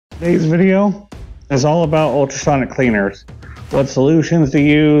Today's video is all about ultrasonic cleaners, what solutions to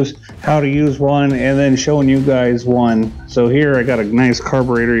use, how to use one, and then showing you guys one. So here I got a nice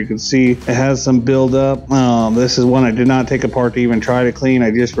carburetor. You can see it has some buildup. This is one I did not take apart to even try to clean. I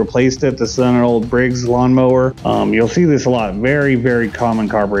just replaced it. This is on an old Briggs lawnmower. You'll see this a lot. Very, very common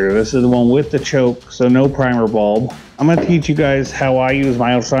carburetor. This is the one with the choke, so no primer bulb. I'm going to teach you guys how I use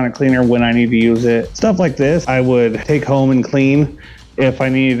my ultrasonic cleaner when I need to use it. Stuff like this I would take home and clean if I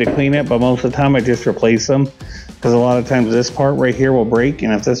needed to clean it, but most of the time I just replace them, because a lot of times this part right here will break,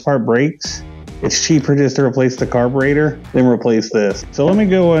 and if this part breaks, it's cheaper just to replace the carburetor than replace this. So let me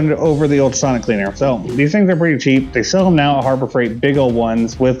go over the ultrasonic cleaner. So these things are pretty cheap. They sell them now at Harbor Freight, big old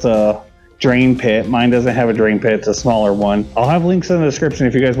ones with a drain pit. Mine doesn't have a drain pit, it's a smaller one. I'll have links in the description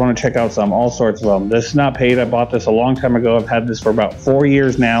if you guys want to check out some, all sorts of them. This is not paid. I bought this a long time ago. I've had this for about 4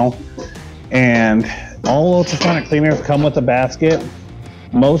 years now, and all ultrasonic cleaners come with a basket.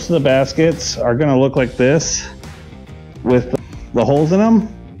 Most of the baskets are going to look like this with the holes in them,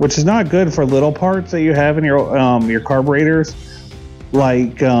 which is not good for little parts that you have in your carburetors,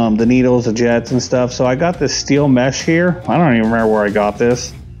 like the needles, the jets and stuff. So I got this steel mesh here. I don't even remember where I got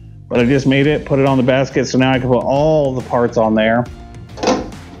this, but I just made it, put it on the basket, so now I can put all the parts on there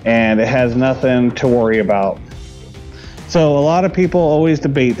and it has nothing to worry about. So a lot of people always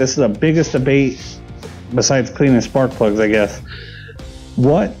debate, this is the biggest debate besides cleaning spark plugs, I guess.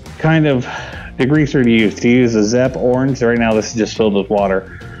 What kind of degreaser do you use? Do you use a Zep orange? Right now this is just filled with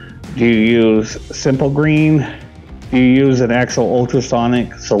water. Do you use simple green? Do you use an actual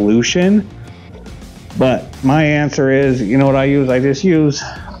ultrasonic solution? But my answer is, you know what I use? I just use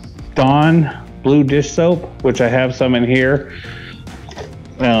Dawn blue dish soap, which I have some in here.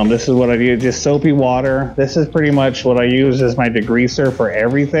 This is what I do, just soapy water. This is pretty much what I use as my degreaser for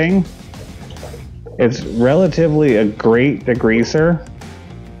everything. It's relatively a great degreaser.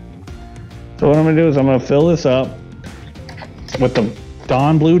 So what I'm gonna do is I'm gonna fill this up with the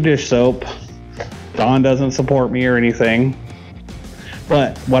Dawn blue dish soap. Dawn doesn't support me or anything,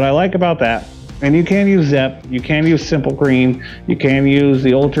 but what I like about that, and you can use Zep, you can use simple green, you can use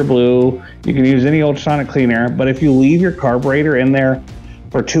the ultra blue, you can use any ultrasonic cleaner, but if you leave your carburetor in there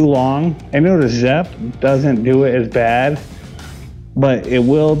for too long, I notice Zep doesn't do it as bad, but it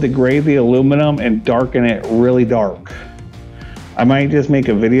will degrade the aluminum and darken it really dark. I might just make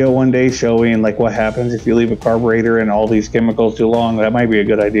a video one day showing like what happens if you leave a carburetor and all these chemicals too long. That might be a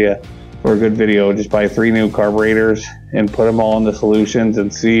good idea for a good video. Just buy 3 new carburetors and put them all in the solutions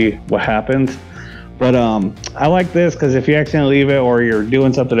and see what happens. But I like this because if you accidentally leave it or you're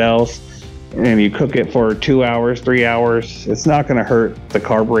doing something else and you cook it for 2 hours, 3 hours, it's not going to hurt the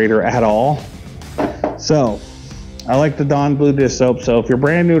carburetor at all. So I like the Dawn blue dish soap. So if you're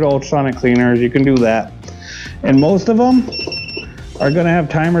brand new to ultrasonic cleaners, you can do that. And most of them are going to have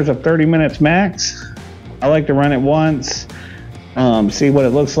timers of 30 minutes max. I like to run it once, see what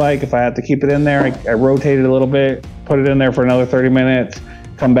it looks like. If I have to keep it in there, I rotate it a little bit, put it in there for another 30 minutes,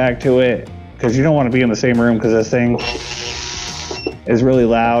 come back to it, because you don't want to be in the same room because this thing is really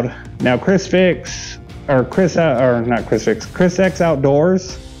loud. Now Chris X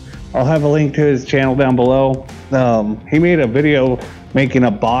Outdoors, I'll have a link to his channel down below. He made a video making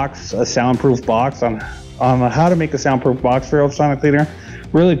a box, a soundproof box on how to make a soundproof box for ultrasonic cleaner.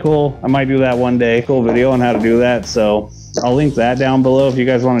 Really cool. I might do that one day. Cool video on how to do that. So I'll link that down below if you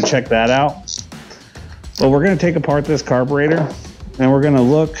guys want to check that out. But we're going to take apart this carburetor and we're going to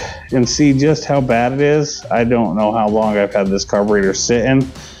look and see just how bad it is. I don't know how long I've had this carburetor sitting,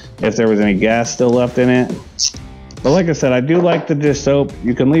 if there was any gas still left in it. But like I said, I do like the dish soap.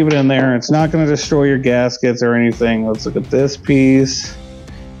 You can leave it in there. It's not going to destroy your gaskets or anything. Let's look at this piece.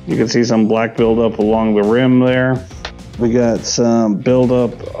 You can see some black buildup along the rim there. We got some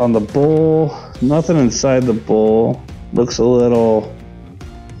buildup on the bowl. Nothing inside the bowl. Looks a little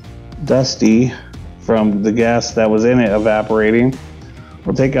dusty from the gas that was in it evaporating.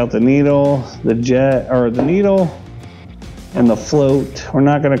 We'll take out the needle, the needle and the float. We're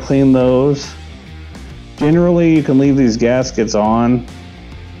not going to clean those. Generally, you can leave these gaskets on.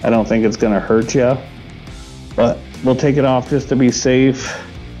 I don't think it's going to hurt you, but we'll take it off just to be safe.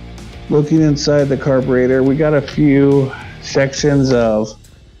 Looking inside the carburetor, we got a few sections of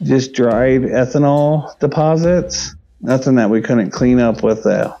just dried ethanol deposits. Nothing that we couldn't clean up with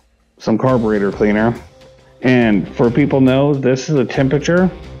some carburetor cleaner. And for people know, this is a temperature.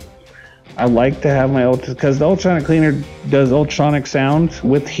 I like to have my because the ultrasonic cleaner does ultrasonic sounds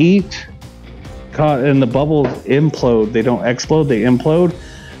with heat, and the bubbles implode. They don't explode, they implode,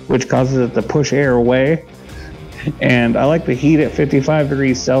 which causes it to push air away. And I like to heat at 55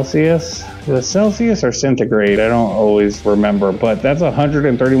 degrees Celsius the Celsius or centigrade? I don't always remember, but that's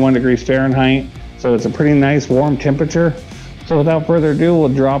 131 degrees Fahrenheit. So it's a pretty nice warm temperature. So without further ado, we'll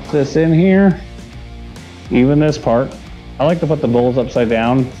drop this in here. Even this part. I like to put the bowls upside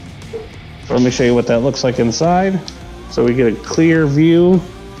down. So let me show you what that looks like inside. So we get a clear view,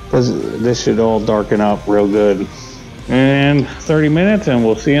 because this should all darken up real good. And 30 minutes, and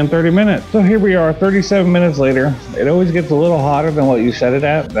we'll see you in 30 minutes. So here we are, 37 minutes later. It always gets a little hotter than what you set it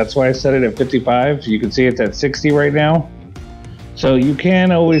at. That's why I set it at 55. You can see it's at 60 right now. So you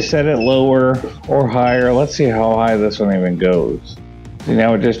can always set it lower or higher. Let's see how high this one even goes. See,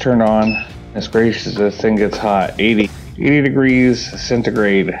 now it just turned on. It's gracious, this thing gets hot. 80 degrees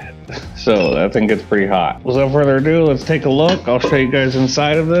centigrade. So that thing gets pretty hot. Without further ado, let's take a look. I'll show you guys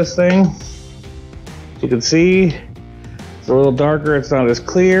inside of this thing. You can see it's a little darker, it's not as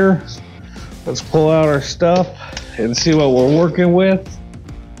clear. Let's pull out our stuff and see what we're working with.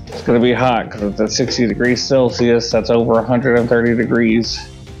 It's gonna be hot because it's at 60 degrees Celsius. That's over 130 degrees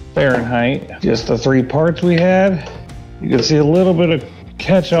Fahrenheit. Just the 3 parts we had. You can see a little bit of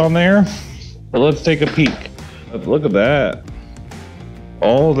catch on there, but let's take a peek. Look at that.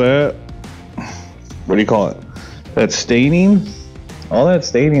 All that, what do you call it? That staining? All that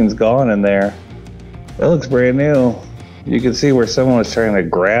staining's gone in there. That looks brand new. You can see where someone was trying to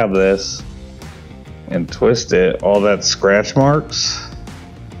grab this and twist it. All that scratch marks.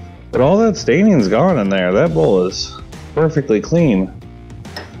 But all that staining's gone in there. That bowl is perfectly clean.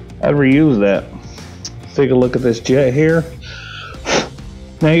 I'd reuse that. Let's take a look at this jet here.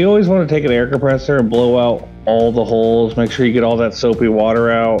 Now you always want to take an air compressor and blow out all the holes. Make sure you get all that soapy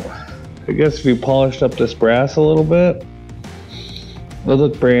water out. I guess if you polished up this brass a little bit, it'll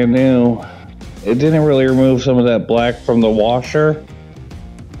look brand new. It didn't really remove some of that black from the washer,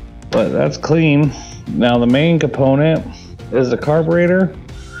 but that's clean. Now the main component is the carburetor.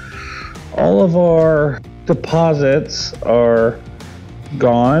 All of our deposits are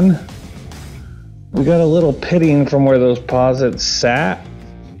gone. We got a little pitting from where those deposits sat.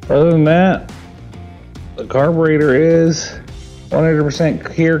 Other than that, the carburetor is 100%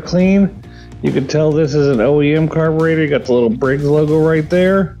 clear clean. You can tell this is an OEM carburetor. You got the little Briggs logo right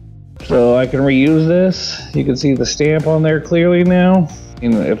there. So I can reuse this. You can see the stamp on there clearly now.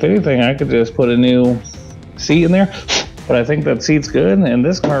 And if anything, I could just put a new seat in there. But I think that seat's good, and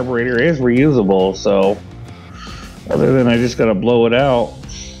this carburetor is reusable. So other than I just gotta blow it out.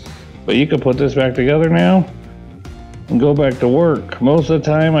 But you can put this back together now and go back to work. Most of the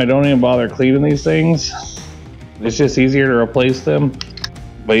time, I don't even bother cleaning these things. It's just easier to replace them.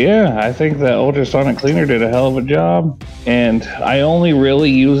 But yeah, I think that ultrasonic cleaner did a hell of a job. And I only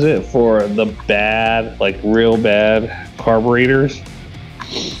really use it for the bad, like real bad carburetors.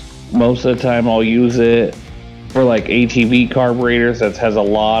 Most of the time I'll use it for like ATV carburetors that has a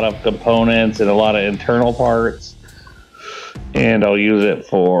lot of components and a lot of internal parts. And I'll use it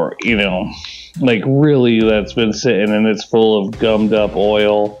for, you know, like really that's been sitting and it's full of gummed up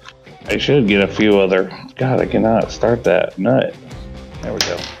oil. I should get a few other, God, I cannot start that nut. There we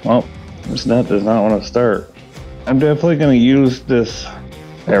go. Well, this nut does not want to start. I'm definitely going to use this.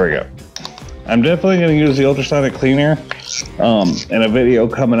 There we go. I'm definitely going to use the ultrasonic cleaner in a video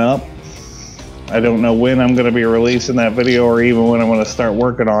coming up. I don't know when I'm going to be releasing that video or even when I'm going to start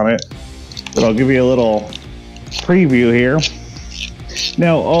working on it. But I'll give you a little preview here.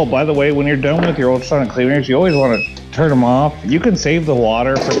 Now, oh, by the way, when you're done with your ultrasonic cleaners, you always want to turn them off. You can save the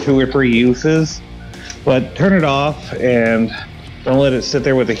water for 2 or 3 uses, but turn it off and don't let it sit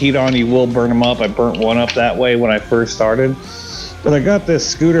there with the heat on. You will burn them up. I burnt one up that way when I first started. But I got this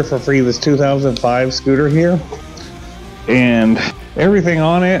scooter for free, this 2005 scooter here. And everything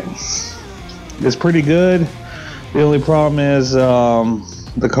on it is pretty good. The only problem is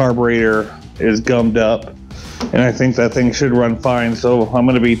the carburetor is gummed up. And I think that thing should run fine. So I'm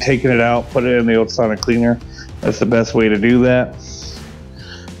going to be taking it out, put it in the ultrasonic cleaner. That's the best way to do that.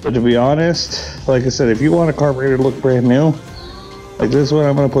 But to be honest, like I said, if you want a carburetor to look brand new, like this one,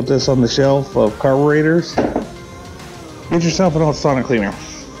 I'm going to put this on the shelf of carburetors. Get yourself an ultrasonic cleaner.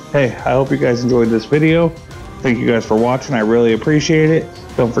 Hey, I hope you guys enjoyed this video. Thank you guys for watching. I really appreciate it.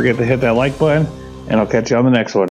 Don't forget to hit that like button, and I'll catch you on the next one.